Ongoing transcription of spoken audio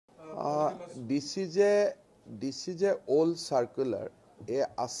this is a old circular. A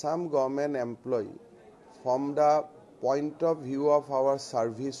Assam government employee, from the point of view of our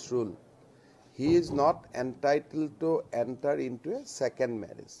service rule, he is not entitled to enter into a second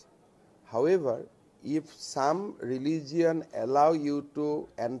marriage. However, if some religion allow you to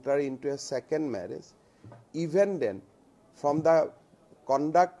enter into a second marriage, even then, from the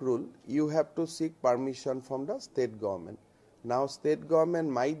conduct rule, you have to seek permission from the state government. Now, state government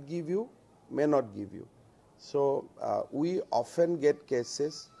might give you, may not give you. So, we often get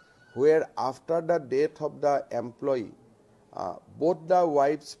cases where after the death of the employee, both the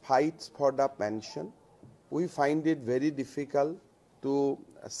wives fights for the pension. We find it very difficult to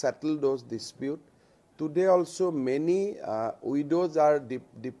settle those disputes. Today also many widows are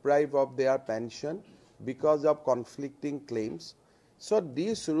deprived of their pension because of conflicting claims. So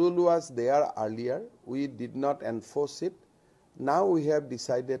this rule was there earlier. We did not enforce it. Now we have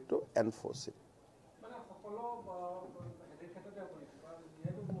decided to enforce it.